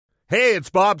Hey, it's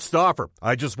Bob Stauffer.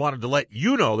 I just wanted to let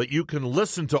you know that you can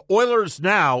listen to Oilers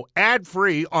Now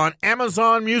ad-free on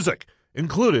Amazon Music,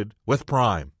 included with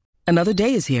Prime. Another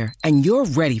day is here, and you're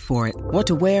ready for it. What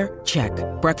to wear? Check.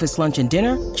 Breakfast, lunch, and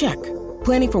dinner? Check.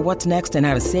 Planning for what's next and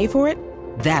how to save for it?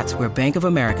 That's where Bank of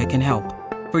America can help.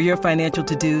 For your financial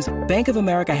to-dos, Bank of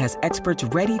America has experts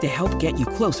ready to help get you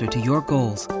closer to your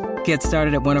goals. Get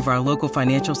started at one of our local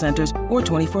financial centers or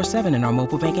 24/7 in our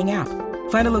mobile banking app.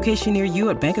 Find a location near you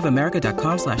at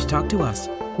bankofamerica.com/talktous.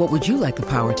 What would you like the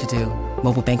power to do?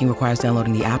 Mobile banking requires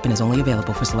downloading the app and is only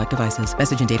available for select devices.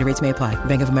 Message and data rates may apply.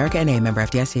 Bank of America N.A., member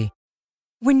FDIC.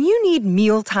 When you need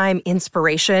mealtime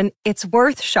inspiration, it's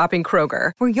worth shopping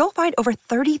Kroger, where you'll find over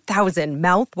 30,000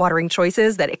 mouth-watering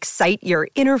choices that excite your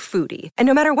inner foodie. And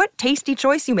no matter what tasty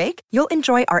choice you make, you'll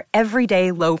enjoy our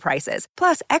everyday low prices,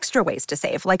 plus extra ways to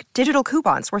save, like digital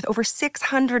coupons worth over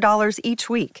 $600 each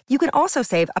week. You can also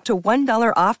save up to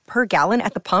 $1 off per gallon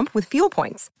at the pump with fuel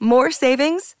points. More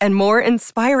savings and more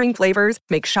inspiring flavors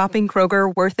make shopping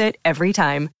Kroger worth it every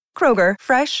time. Kroger,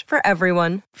 fresh for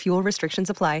everyone. Fuel restrictions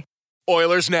apply.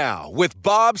 Oilers Now with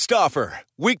Bob Stauffer.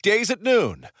 Weekdays at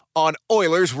noon on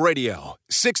Oilers Radio,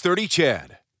 630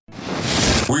 CHED.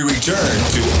 We return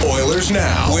to Oilers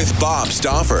Now with Bob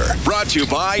Stauffer. Brought to you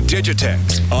by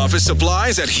Digitex. Office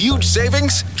supplies at huge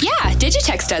savings? Yeah,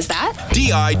 Digitex does that.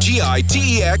 Digitex.ca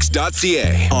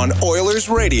on Oilers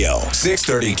Radio,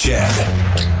 630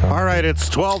 CHED. All right, it's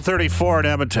 12:34 in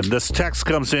Edmonton. This text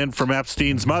comes in from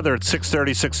Epstein's mother at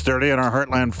 630 on our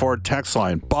Heartland Ford text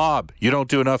line. Bob, you don't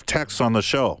do enough texts on the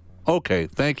show. Okay,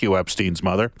 thank you, Epstein's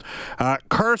mother.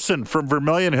 Carson from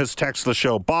Vermilion has texted the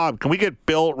show. Bob, can we get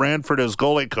Bill Ranford as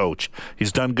goalie coach?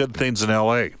 He's done good things in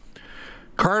L.A.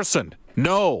 Carson,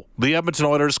 no, the Edmonton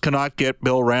Oilers cannot get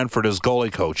Bill Ranford as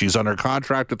goalie coach. He's under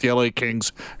contract with the L.A.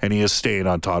 Kings, and he is staying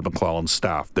on Todd McClellan's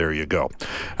staff. There you go.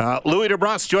 Louis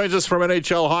DeBrusk joins us from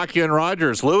NHL Hockey and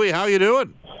Rogers. Louis, how you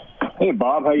doing? Hey,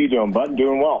 Bob, how you doing, bud?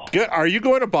 Doing well. Good. Are you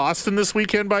going to Boston this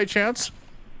weekend by chance?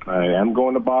 I am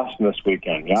going to Boston this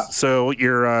weekend, yeah. So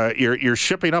you're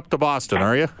shipping up to Boston,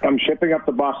 are you? I'm shipping up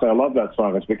to Boston. I love that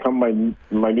song. It's become my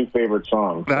new favorite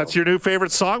song. That's your new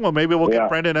favorite song? Well, maybe we'll get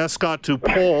Brendan Escott to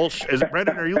Pole.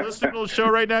 Brendan, are you listening to the show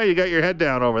right now? You got your head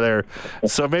down over there.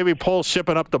 So maybe Pole's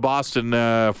shipping up to Boston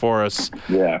for us.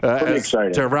 Yeah, pretty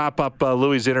exciting. To wrap up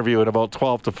Louis' interview in about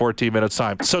 12 to 14 minutes'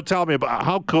 time. So tell me, about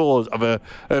how cool of an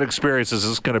experience is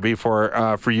this going to be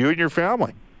for you and your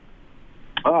family?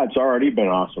 It's already been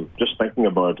awesome. Just thinking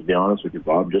about it, to be honest with you,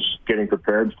 Bob. Just getting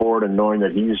prepared for it and knowing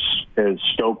that he's as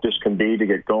stoked as can be to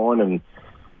get going. And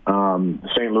the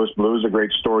St. Louis Blues, a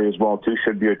great story as well, too.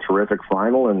 Should be a terrific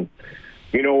final. And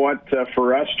you know what?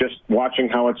 For us, just watching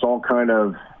how it's all kind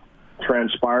of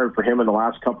transpired for him in the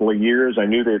last couple of years, I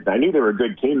knew they were a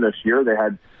good team this year. They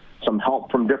had some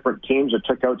help from different teams that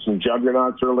took out some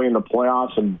juggernauts early in the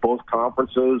playoffs in both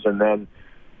conferences, and then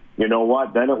you know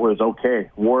what? Then it was, okay,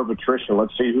 war of attrition.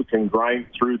 Let's see who can grind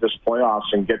through this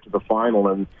playoffs and get to the final.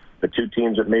 And the two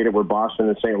teams that made it were Boston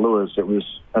and St. Louis. It was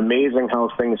amazing how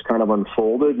things kind of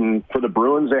unfolded. And for the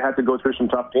Bruins, they had to go through some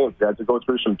tough teams. They had to go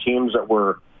through some teams that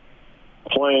were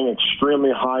playing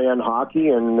extremely high-end hockey,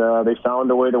 and they found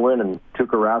a way to win. And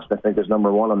Tuukka Rask, I think, is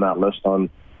number one on that list on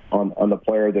the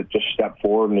player that just stepped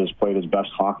forward and has played his best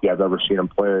hockey I've ever seen him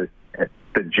play.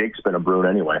 That Jake's been a Bruin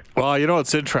anyway. Well, you know,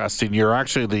 it's interesting. You're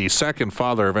actually the second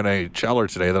father of an NHLer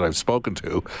today that I've spoken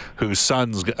to whose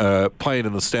son's playing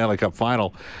in the Stanley Cup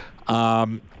final.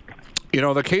 You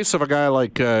know, the case of a guy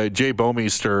like Jay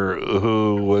Bouwmeester,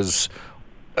 who was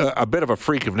a bit of a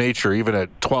freak of nature, even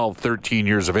at 12, 13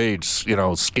 years of age, you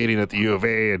know, skating at the U of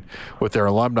A and with their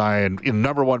alumni and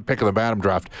number one pick of the Bantam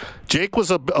draft. Jake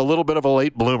was a little bit of a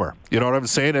late bloomer. You know what I'm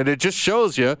saying? And it just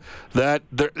shows you that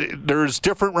there's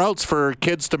different routes for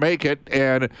kids to make it.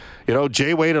 And, you know,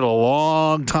 Jay waited a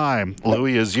long time,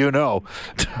 Louis, as you know,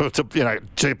 to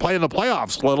play in the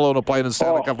playoffs, let alone to play in the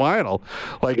Stanley Cup final.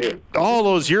 Like, all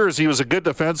those years, he was a good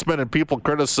defenseman, and people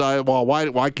criticize, well,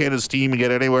 why can't his team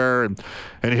get anywhere?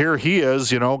 And here he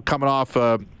is, you know, coming off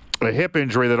a hip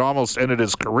injury that almost ended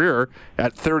his career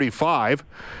at 35.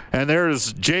 And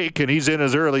there's Jake, and he's in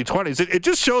his early 20s. It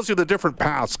just shows you the different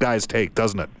paths guys take,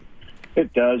 doesn't it?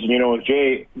 It does. You know,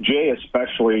 Jay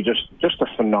especially, just a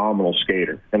phenomenal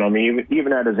skater. And, I mean,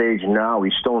 even at his age now,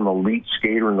 he's still an elite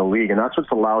skater in the league. And that's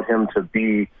what's allowed him to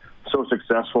be so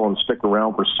successful and stick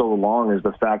around for so long, is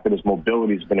the fact that his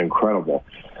mobility has been incredible.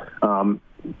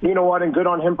 You know what, and good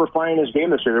on him for finding his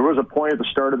game this year. There was a point at the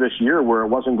start of this year where it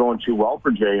wasn't going too well for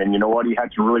Jay, and you know what, he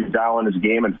had to really dial in his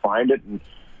game and find it. And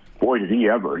boy, did he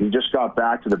ever. He just got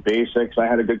back to the basics. I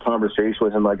had a good conversation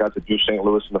with him. I got to do St.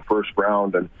 Louis in the first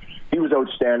round, and he was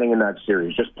outstanding in that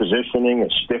series. Just positioning,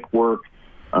 his stick work,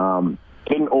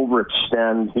 didn't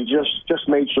overextend. He just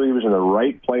made sure he was in the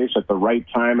right place at the right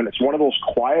time. And it's one of those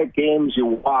quiet games you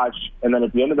watch, and then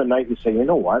at the end of the night you say, you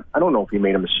know what? I don't know if he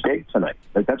made a mistake tonight.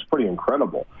 Like, that's pretty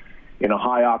incredible. In a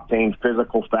high-octane,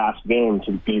 physical, fast game,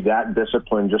 to be that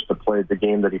disciplined just to play the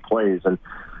game that he plays. And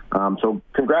so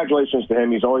congratulations to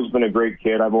him. He's always been a great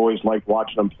kid. I've always liked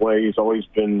watching him play. He's always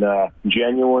been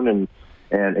genuine,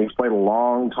 and he's played a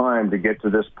long time to get to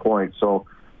this point. So,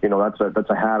 you know, that's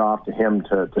a hat off to him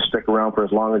to stick around for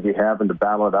as long as he have and to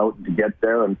battle it out and to get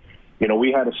there. And, you know,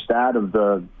 we had a stat of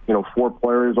the, 4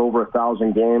 players over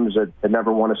 1,000 games that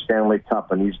never won a Stanley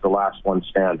Cup, and he's the last one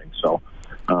standing. So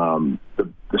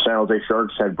the San Jose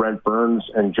Sharks had Brent Burns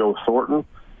and Joe Thornton,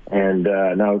 and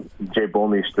now Jay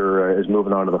Bouwmeester is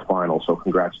moving on to the final. So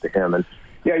congrats to him. And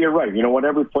yeah, you're right. You know what?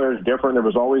 Every player is different. There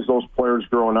was always those players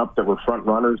growing up that were front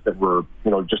runners that were,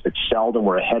 just excelled and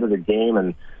were ahead of the game.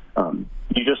 And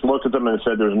you just looked at them and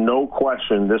said, there's no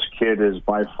question this kid is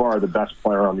by far the best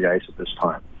player on the ice at this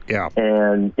time. Yeah.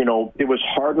 And, it was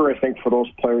harder, I think, for those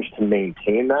players to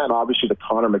maintain that. Obviously, the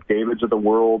Connor McDavids of the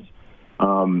world,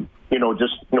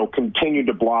 continue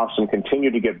to blossom,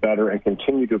 continue to get better, and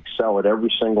continue to excel at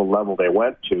every single level they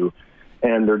went to.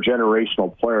 And they're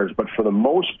generational players. But for the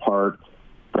most part,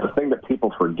 the thing that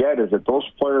people forget is that those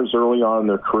players early on in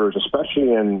their careers,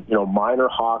 especially in, minor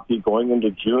hockey, going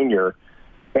into junior,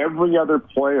 every other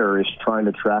player is trying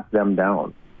to track them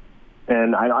down.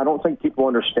 And I don't think people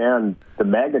understand the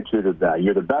magnitude of that.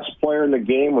 You're the best player in the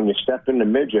game when you step into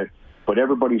midget, but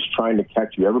everybody's trying to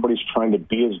catch you. Everybody's trying to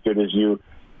be as good as you,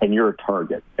 and you're a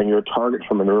target. And you're a target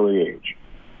from an early age.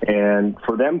 And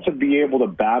for them to be able to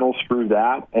battle through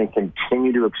that and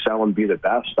continue to excel and be the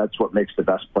best, that's what makes the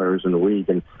best players in the league.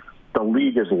 And the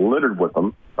league is littered with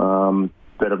them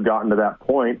that have gotten to that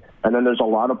point. And then there's a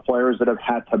lot of players that have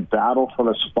had to battle from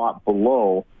a spot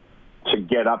below to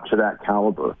get up to that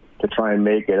caliber, to try and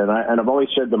make it. And I've always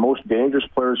said the most dangerous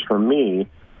players for me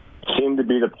seem to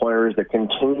be the players that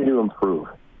continue to improve,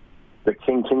 that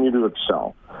continue to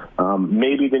excel.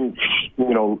 Maybe then,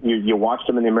 you watch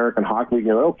them in the American Hockey League,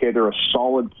 and you're like, okay, they're a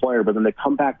solid player, but then they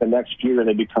come back the next year and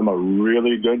they become a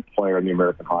really good player in the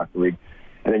American Hockey League.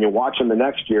 And then you watch them the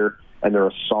next year and they're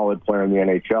a solid player in the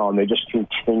NHL, and they just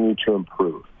continue to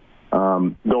improve.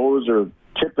 Those are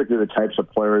typically the types of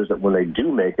players that when they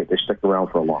do make it, they stick around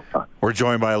for a long time. We're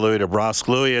joined by Louis DeBrusk.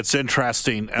 Louis, it's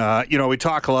interesting. We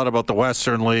talk a lot about the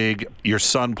Western League. Your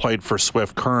son played for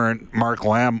Swift Current. Mark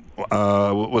Lamb,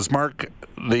 was Mark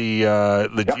the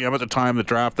GM at the time that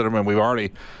drafted him? And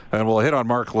we'll hit on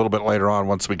Mark a little bit later on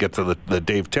once we get to the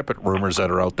Dave Tippett rumors that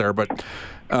are out there. But,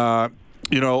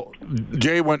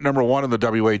 Jay went number 1 in the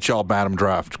WHL Bantam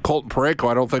draft. Colton Parayko,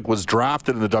 I don't think, was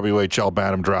drafted in the WHL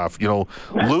Bantam draft. Luke,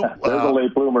 there's a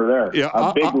late bloomer there. Yeah,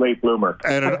 a big late bloomer.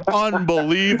 And an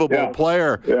unbelievable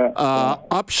player. Yeah.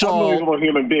 Upshaw, unbelievable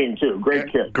human being, too. Great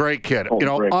kid. Great kid.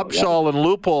 Parayko, Upshaw and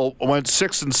Lupul went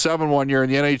 6 and 7 one year in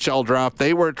the NHL draft.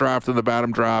 They weren't drafted in the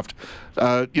Bantam draft.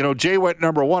 Jay went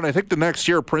number 1. I think the next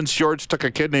year Prince George took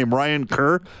a kid named Ryan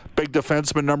Kerr, big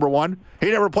defenseman, number 1. He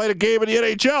never played a game in the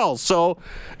NHL. So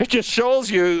it just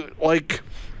shows you,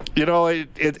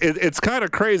 it's kind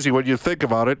of crazy when you think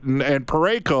about it. And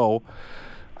Parayko,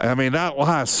 that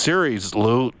last series,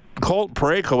 Lou, Colton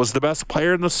Parayko was the best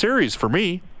player in the series for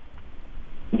me.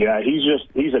 Yeah,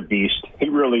 he's a beast. He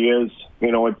really is.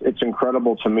 It's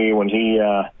incredible to me when he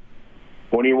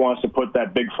wants to put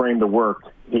that big frame to work.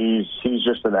 He's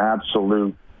just an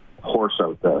absolute horse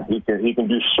out there. He can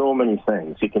do so many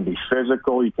things. He can be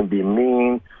physical. He can be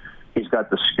mean. He's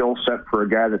got the skill set for a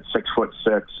guy that's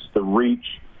 6'6", the reach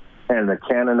and the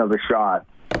cannon of the shot.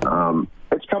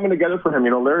 It's coming together for him.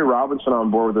 Larry Robinson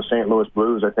on board with the St. Louis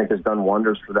Blues, I think, has done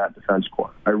wonders for that defense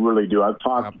corps. I really do. I've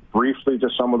talked briefly to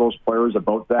some of those players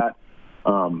about that.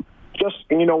 And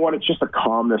you know what? It's just a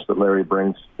calmness that Larry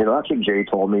brings. That's what Jay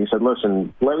told me. He said,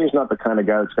 listen, Larry's not the kind of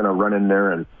guy that's going to run in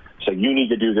there and say, you need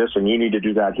to do this and you need to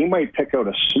do that. He might pick out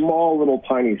a small little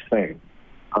tiny thing.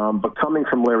 But coming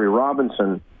from Larry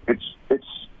Robinson, it's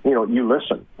you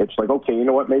listen. It's like, okay, you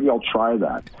know what? Maybe I'll try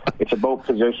that. It's about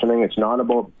positioning. It's not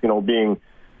about, being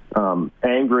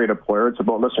angry at a player. It's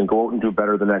about, listen, go out and do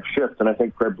better the next shift. And I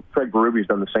think Craig Berube's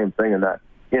done the same thing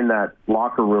in that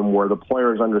locker room where the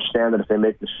players understand that if they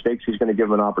make mistakes, he's going to give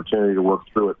them an opportunity to work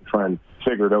through it and try and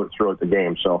figure it out throughout the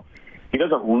game. So he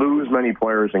doesn't lose many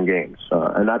players in games,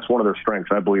 and that's one of their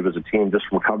strengths, I believe, as a team. Just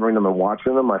from covering them and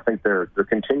watching them, I think they're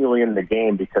continually in the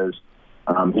game because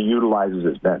he utilizes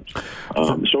his bench.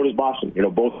 So does Boston.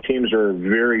 Both teams are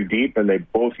very deep, and they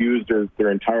both use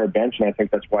their entire bench, and I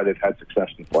think that's why they've had success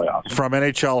in the playoffs. From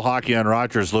NHL Hockey on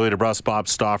Rogers, Louis DeBrusk, Bob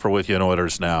Stauffer with you in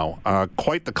Oilers Now.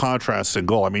 Quite the contrast in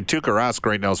goal. I mean, Tuukka Rask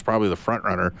right now is probably the front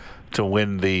runner to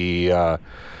win the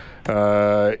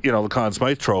the Conn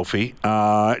Smythe Trophy.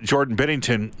 Jordan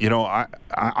Binnington,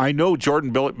 I know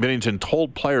Jordan Binnington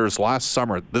told players last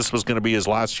summer this was going to be his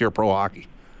last year pro hockey.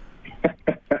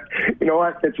 You know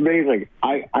what? It's amazing.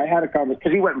 I had a conversation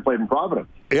because he went and played in Providence.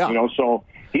 Yeah. So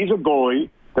he's a goalie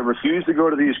that refused to go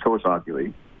to the East Coast Hockey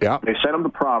League. Yeah. They sent him to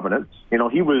Providence. He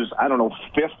was,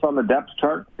 5th on the depth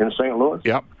chart in St. Louis.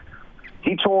 Yep.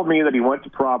 He told me that he went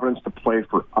to Providence to play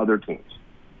for other teams.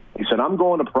 He said, I'm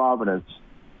going to Providence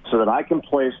so that I can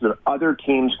play so that other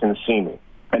teams can see me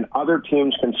and other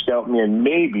teams can scout me and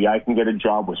maybe I can get a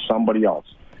job with somebody else.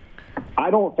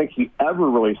 I don't think he ever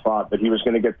really thought that he was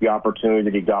going to get the opportunity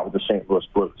that he got with the St. Louis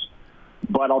Blues.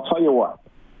 But I'll tell you what,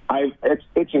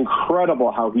 it's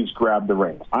incredible how he's grabbed the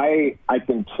reins. I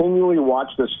continually watch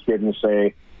this kid and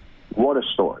say, what a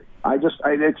story.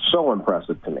 It's so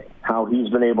impressive to me how he's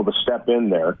been able to step in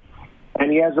there,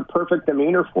 and he has a perfect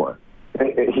demeanor for it.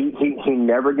 He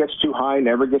never gets too high,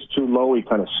 never gets too low. He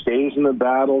kind of stays in the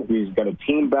battle. He's got a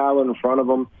team battle in front of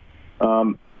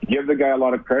him. Give the guy a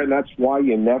lot of credit, and that's why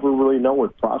you never really know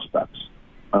with prospects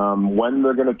when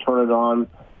they're going to turn it on,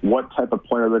 what type of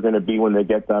player they're going to be when they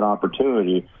get that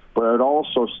opportunity. But it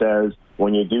also says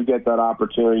when you do get that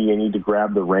opportunity, you need to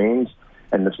grab the reins,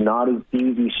 and it's not as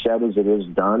easy said as it is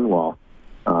done. Well,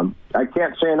 I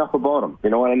can't say enough about him.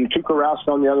 And Tuukka Rask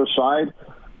on the other side,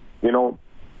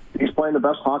 he's playing the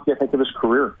best hockey, I think, of his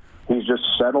career. He's just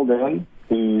settled in.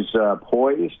 He's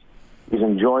poised. He's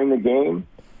enjoying the game.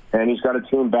 And he's got a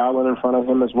team battling in front of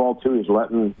him as well, too. He's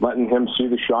letting him see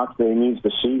the shots that he needs to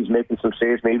see. He's making some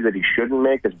saves maybe that he shouldn't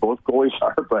make, as both goalies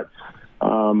are. But,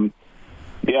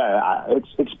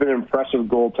 it's been impressive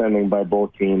goaltending by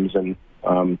both teams and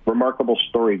remarkable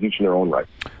stories, each in their own right.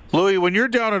 Louis, when you're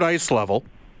down at ice level,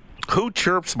 who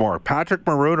chirps more, Patrick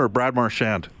Maroon or Brad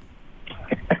Marchand?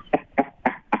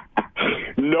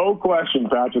 No question,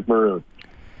 Patrick Maroon.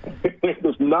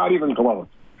 It's not even close.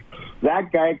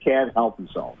 That guy can't help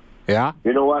himself. Yeah?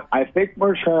 You know what? I think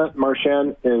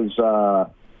Marchand is,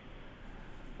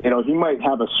 he might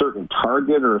have a certain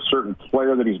target or a certain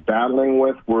player that he's battling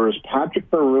with, whereas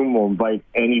Patrick Maroon will invite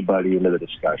anybody into the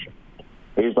discussion.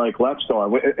 He's like, let's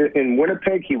go. In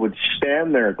Winnipeg, he would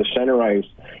stand there at the center ice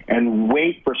and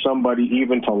wait for somebody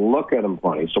even to look at him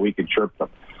funny so he could chirp them.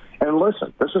 And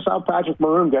listen, this is how Patrick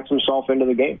Maroon gets himself into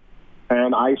the game.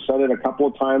 And I said it a couple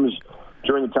of times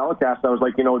during the telecast. I was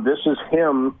like, this is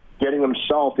him getting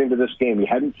himself into this game. He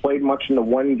hadn't played much in the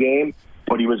one game,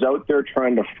 but he was out there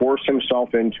trying to force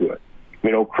himself into it.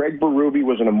 Craig Berube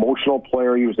was an emotional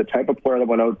player. He was the type of player that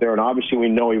went out there, and obviously we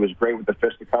know he was great with the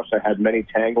fisticuffs. I had many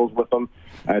tangles with him.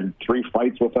 I had 3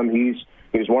 fights with him.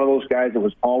 He's one of those guys that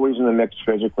was always in the mix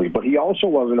physically, but he also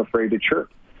wasn't afraid to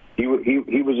chirp. He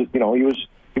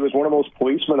was one of those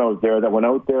policemen out there that went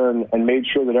out there and made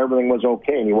sure that everything was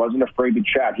okay, and he wasn't afraid to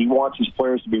chat. He wants his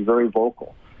players to be very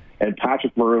vocal, and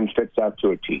Patrick Maroon fits that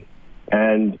to a T.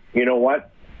 And you know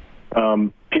what?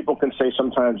 People can say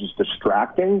sometimes it's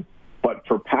distracting, but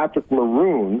for Patrick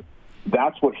Maroon,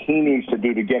 that's what he needs to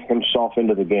do to get himself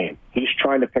into the game. He's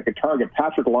trying to pick a target.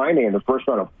 Patrik Laine, in the first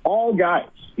round of all guys,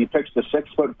 he picks the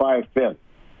 6'5" Finn,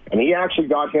 and he actually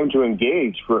got him to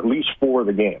engage for at least 4 of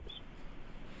the games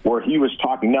where he was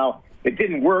talking. Now, it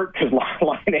didn't work because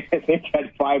Laine, I think,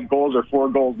 had 5 goals or 4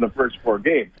 goals in the first 4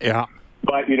 games. Yeah.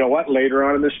 But you know what? Later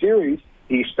on in the series,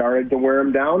 he started to wear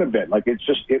him down a bit. Like, it's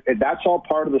just that's all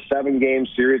part of the 7-game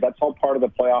series. That's all part of the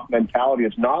playoff mentality.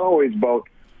 It's not always about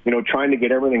trying to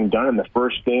get everything done in the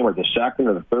first game or the second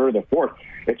or the third or the fourth.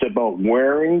 It's about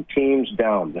wearing teams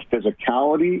down. The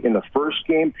physicality in the first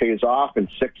game pays off in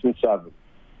 6 and 7.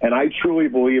 And I truly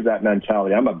believe that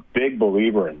mentality. I'm a big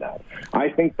believer in that. I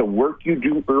think the work you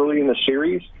do early in the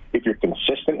series, if you're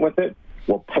consistent with it,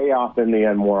 will pay off in the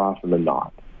end more often than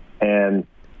not. And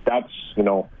that's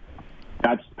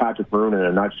Patrick Maroon in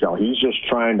a nutshell. He's just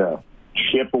trying to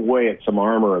chip away at some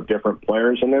armor of different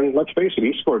players. And then, let's face it,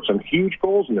 he scored some huge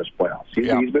goals in this playoffs.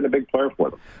 He's been a big player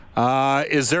for them.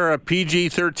 Is there a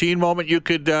PG-13 moment you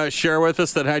could share with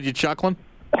us that had you chuckling?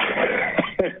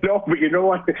 No, but you know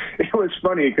what? It was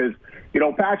funny because,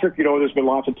 Patrick, there's been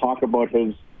lots of talk about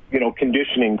his,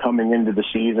 conditioning coming into the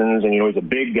seasons. And, he's a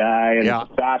big guy and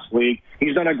it's a fast league.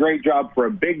 He's done a great job for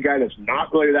a big guy that's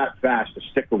not really that fast to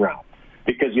stick around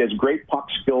because he has great puck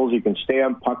skills. He can stay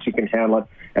on pucks. He can handle it.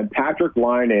 And Patrik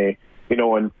Laine,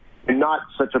 and in not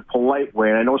such a polite way.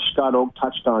 And I know Scott Oak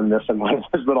touched on this in one of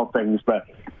his little things, but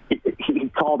he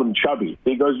called him chubby.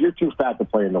 He goes, "You're too fat to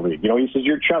play in the league." He says,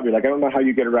 "You're chubby. Like, I don't know how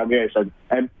you get around the ice."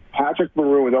 And Patrick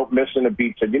Maroon, without missing a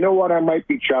beat, said, "You know what? I might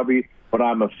be chubby, but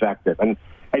I'm effective." And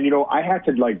I had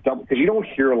to double, because you don't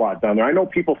hear a lot down there. I know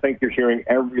people think you're hearing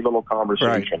every little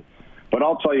conversation, right. But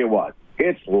I'll tell you what,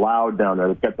 it's loud down there.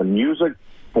 They've got the music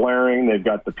blaring. They've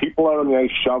got the people out on the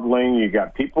ice shoveling. You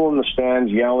got people in the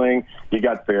stands yelling. You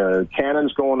got the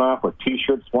cannons going off with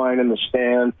T-shirts flying in the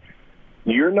stand.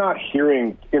 You're not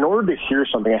hearing, in order to hear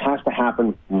something, it has to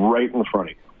happen right in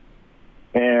front of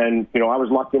you. And, I was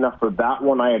lucky enough for that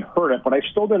one. I had heard it, but I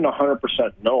still didn't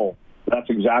 100% know that's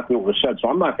exactly what was said. So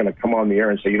I'm not going to come on the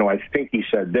air and say, I think he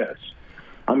said this.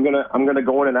 I'm gonna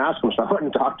go in and ask him. So I went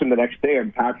and talked to him the next day,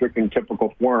 and Patrick, in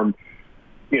typical form,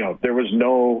 there was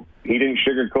he didn't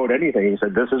sugarcoat anything. He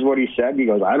said, "This is what he said." He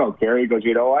goes, "I don't care." He goes,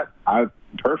 "You know what?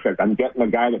 Perfect. I'm getting a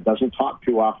guy that doesn't talk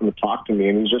too often to talk to me."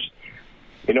 And he's just,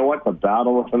 you know what? The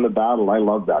battle within the battle. I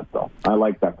love that, though. I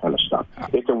like that kind of stuff.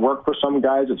 It can work for some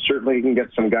guys. It certainly can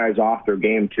get some guys off their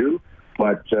game, too.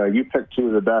 But you picked two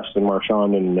of the best in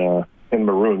Marchand and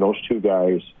Maroon. Those two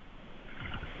guys,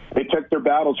 they took their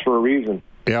battles for a reason.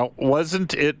 Yeah,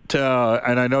 wasn't it,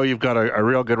 and I know you've got a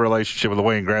real good relationship with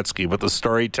Wayne Gretzky, but the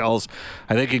story tells,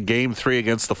 I think in Game 3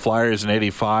 against the Flyers in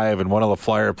 '85, and one of the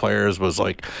Flyer players was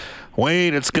like,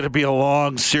 "Wayne, it's going to be a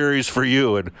long series for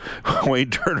you." And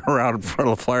Wayne turned around in front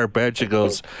of the Flyer bench and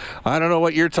goes, "I don't know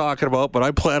what you're talking about, but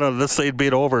I plan on this thing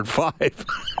being over in 5.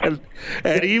 and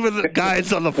even the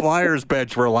guys on the Flyers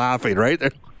bench were laughing, right?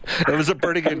 It was a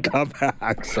pretty good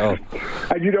comeback. So,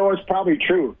 and it's probably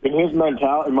true. In his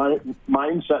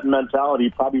mindset and mentality, he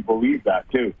probably believed that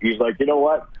too. He's like, "You know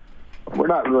what? We're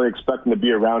not really expecting to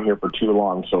be around here for too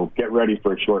long, so get ready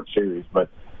for a short series." But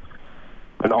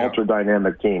an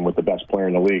ultra-dynamic team with the best player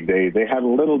in the league, they had a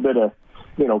little bit of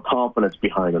confidence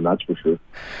behind them. That's for sure.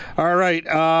 All right,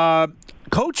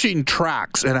 coaching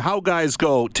tracks and how guys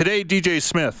go today. DJ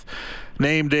Smith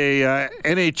named a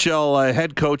NHL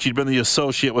head coach. He'd been the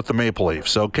associate with the Maple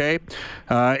Leafs. Okay,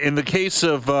 in the case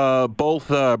of both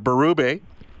Berube,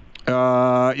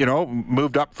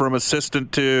 moved up from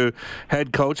assistant to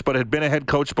head coach, but had been a head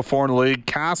coach before in the league.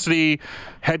 Cassidy,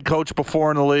 head coach before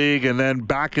in the league, and then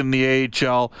back in the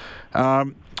AHL.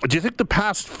 Do you think the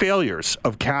past failures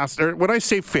of Cassidy, when I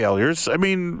say failures, I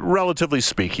mean relatively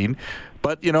speaking,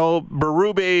 but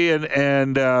Berube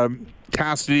and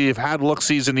Cassidy have had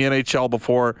look-sees in the NHL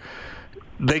before.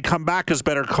 They come back as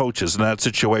better coaches in that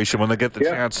situation when they get the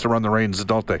chance to run the reins,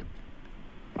 don't they?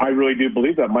 I really do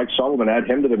believe that. Mike Sullivan, add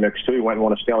him to the mix, too. He went and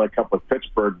won a Stanley Cup with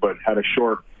Pittsburgh, but had a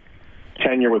short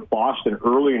tenure with Boston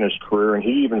early in his career, and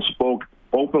he even spoke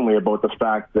openly about the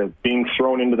fact that being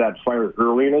thrown into that fire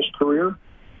early in his career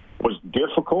was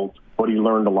difficult, but he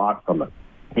learned a lot from it.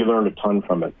 He learned a ton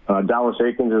from it. Dallas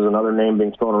Eakins is another name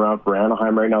being thrown around for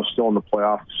Anaheim right now, still in the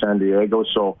playoffs, San Diego.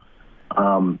 So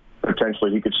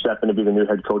potentially he could step in to be the new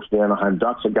head coach of the Anaheim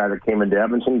Ducks, a guy that came into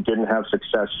Edmonton, didn't have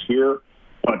success here.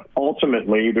 But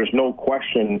ultimately, there's no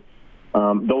question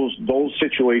those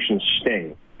situations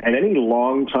sting. And any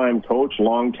long-time coach,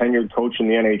 long-tenured coach in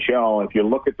the NHL, if you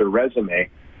look at their resume,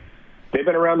 they've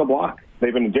been around the block.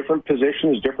 They've been in different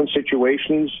positions, different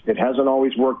situations. It hasn't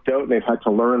always worked out, and they've had to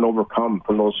learn and overcome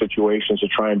from those situations to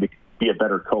try and be a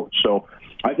better coach. So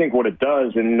I think what it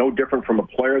does, and no different from a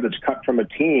player that's cut from a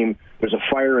team, there's a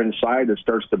fire inside that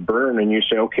starts to burn, and you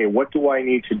say, okay, what do I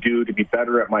need to do to be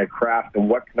better at my craft, and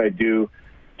what can I do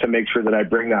to make sure that I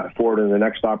bring that forward in the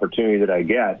next opportunity that I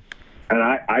get? And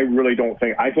I really don't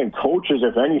think – I think coaches,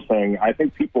 if anything, I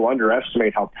think people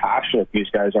underestimate how passionate these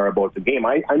guys are about the game.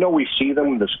 I know we see them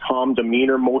with this calm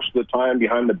demeanor most of the time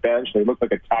behind the bench. They look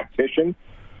like a tactician.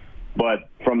 But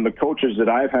from the coaches that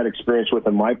I've had experience with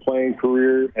in my playing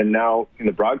career and now in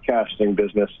the broadcasting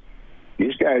business,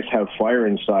 these guys have fire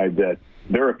inside that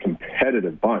they're a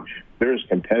competitive bunch. They're as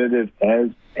competitive as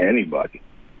anybody.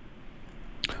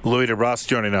 Louis DeBrusk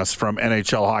joining us from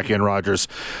NHL Hockey and Rogers.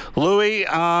 Louis,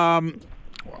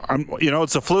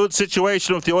 it's a fluid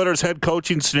situation with the Oilers' head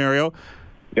coaching scenario.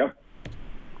 Yep.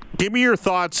 Give me your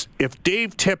thoughts. If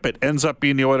Dave Tippett ends up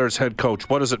being the Oilers' head coach,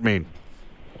 what does it mean?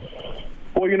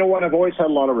 Well, you know what? I've always had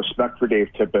a lot of respect for Dave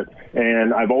Tippett,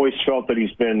 and I've always felt that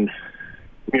he's been,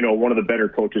 one of the better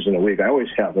coaches in the league. I always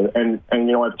have. And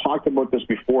I've talked about this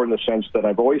before in the sense that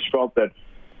I've always felt that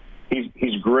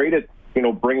he's great at,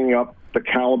 bringing up the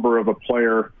caliber of a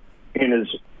player in his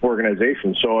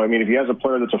organization. So, if he has a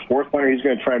player that's a fourth liner, he's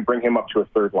going to try and bring him up to a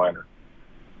third liner,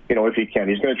 if he can.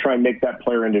 He's going to try and make that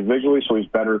player individually so he's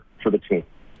better for the team.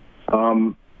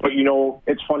 But,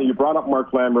 it's funny. You brought up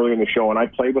Mark Lamb earlier in the show, and I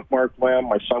played with Mark Lamb.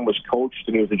 My son was coached,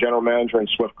 and he was the general manager in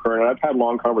Swift Current. And I've had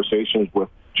long conversations with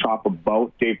Chop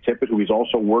about Dave Tippett, who he's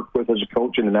also worked with as a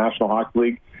coach in the National Hockey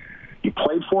League. He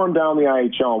played for him down the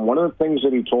IHL, and one of the things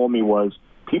that he told me was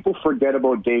people forget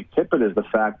about Dave Tippett is the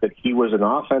fact that he was an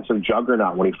offensive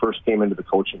juggernaut when he first came into the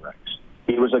coaching ranks.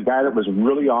 He was a guy that was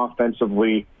really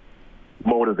offensively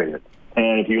motivated.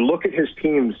 And if you look at his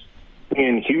teams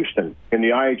in Houston in the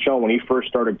IHL when he first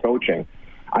started coaching,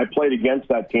 I played against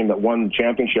that team that won the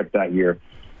championship that year.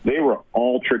 They were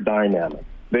ultra dynamic.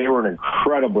 They were an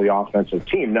incredibly offensive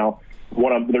team. Now,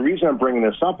 the reason I'm bringing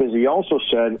this up is he also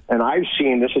said,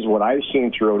 and this is what I've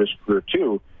seen throughout his career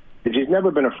too, is he's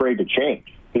never been afraid to change.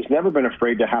 He's never been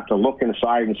afraid to have to look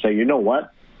inside and say, you know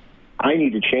what? I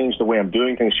need to change the way I'm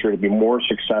doing things here to be more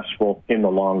successful in the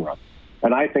long run.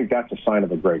 And I think that's a sign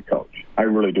of a great coach. I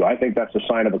really do. I think that's a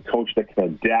sign of a coach that can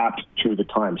adapt to the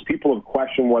times. People have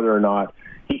questioned whether or not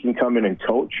he can come in and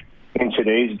coach in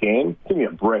today's game. Give me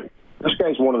a break. This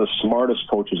guy's one of the smartest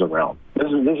coaches around. This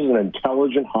is an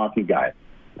intelligent hockey guy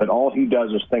that all he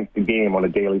does is think the game on a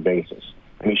daily basis.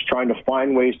 And he's trying to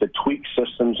find ways to tweak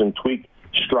systems and tweak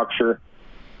structure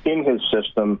in his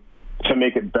system to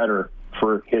make it better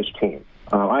for his team.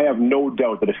 I have no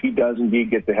doubt that if he does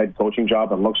indeed get the head coaching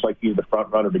job and looks like he's the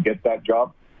front runner to get that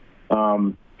job,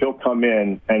 he'll come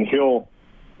in and he'll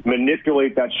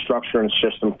manipulate that structure and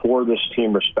system for this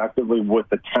team respectively with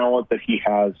the talent that he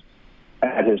has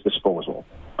at his disposal.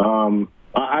 I'm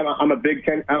a big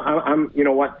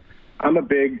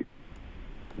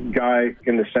guy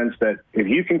in the sense that if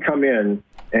you can come in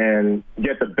and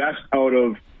get the best out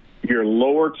of your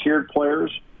lower tiered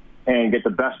players and get the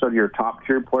best out of your top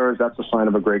tiered players, that's a sign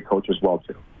of a great coach as well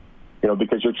too.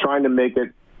 Because you're trying to make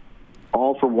it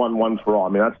all for one for all. I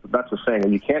mean, that's the saying.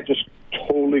 And you can't just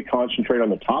totally concentrate on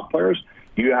the top players.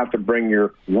 You have to bring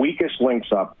your weakest links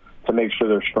up to make sure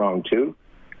they're strong too.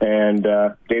 And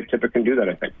Dave Tippett can do that,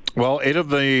 I think. Well, eight of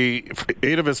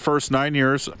his first 9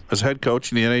 years as head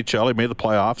coach in the NHL, he made the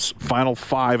playoffs, final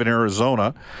 5 in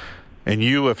Arizona. And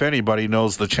you, if anybody,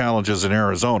 knows the challenges in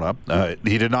Arizona.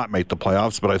 He did not make the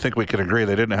playoffs, but I think we can agree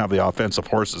they didn't have the offensive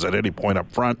horses at any point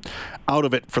up front. Out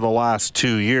of it for the last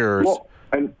 2 years. Well,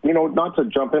 and, not to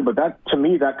jump in, but that to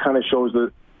me, that kind of shows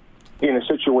that in a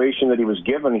situation that he was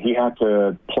given, he had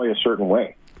to play a certain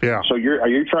way. Yeah. So are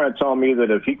you trying to tell me that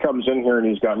if he comes in here and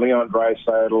he's got Leon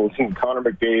Draisaitl and Connor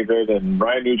McDavid and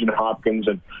Ryan Nugent-Hopkins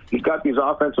and he's got these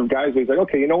offensive guys, he's like,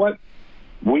 okay, you know what?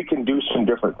 We can do some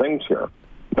different things here.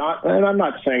 And I'm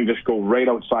not saying just go right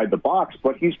outside the box,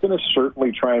 but he's going to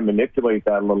certainly try and manipulate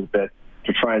that a little bit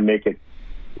to try and make it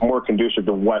more conducive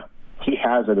to what he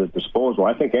has at his disposal.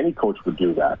 I think any coach would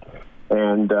do that.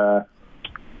 And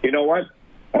you know what?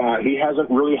 He hasn't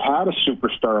really had a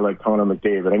superstar like Connor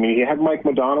McDavid. I mean, he had Mike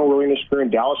Modano early in his career in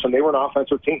Dallas, and they were an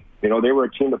offensive team. They were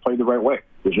a team that played the right way.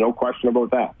 There's no question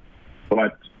about that.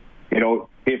 But,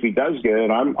 if he does get it,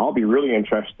 I'll be really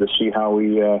interested to see how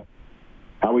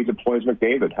he deploys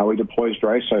McDavid, how he deploys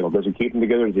Draisaitl. Does he keep them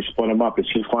together? Does he split them up? Is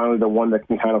he finally the one that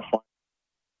can kind of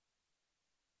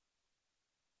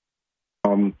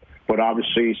find? But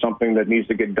obviously something that needs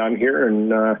to get done here,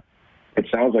 and it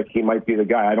sounds like he might be the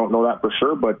guy. I don't know that for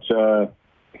sure, but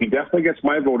he definitely gets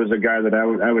my vote as a guy that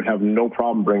I would have no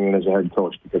problem bringing in as a head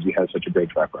coach because he has such a great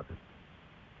track record.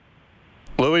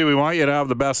 Louis, we want you to have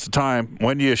the best of time.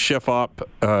 When do you shift up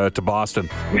to Boston?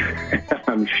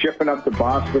 I'm shifting up to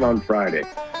Boston on Friday.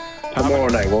 Tomorrow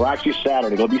night. Well, actually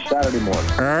Saturday. It'll be Saturday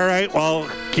morning. All right. Well,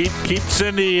 keep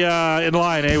Cindy in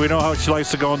line, eh? We know how she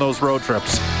likes to go on those road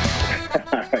trips.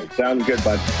 All right. Sounds good,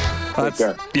 bud.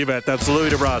 You bet. That's Louis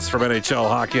DeBrusk from NHL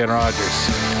Hockey and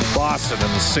Rogers. Boston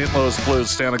and the St. Louis Blues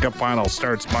Stanley Cup Final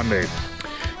starts Monday.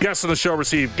 Guests on the show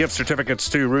receive gift certificates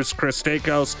to Ruth's Chris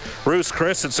Steakhouse. Ruth's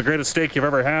Chris, it's the greatest steak you've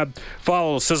ever had.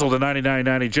 Follow Sizzle to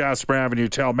 9990 Jasper Avenue.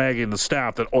 Tell Maggie and the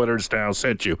staff that Oilers Now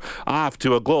sent you. Off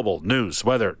to a global news,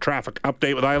 weather, traffic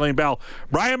update with Eileen Bell.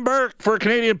 Brian Burke for a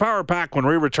Canadian Power Pack when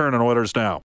we return on Oilers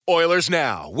Now. Oilers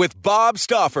Now with Bob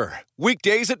Stauffer.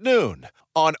 Weekdays at noon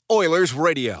on Oilers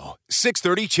Radio,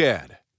 630 CHED.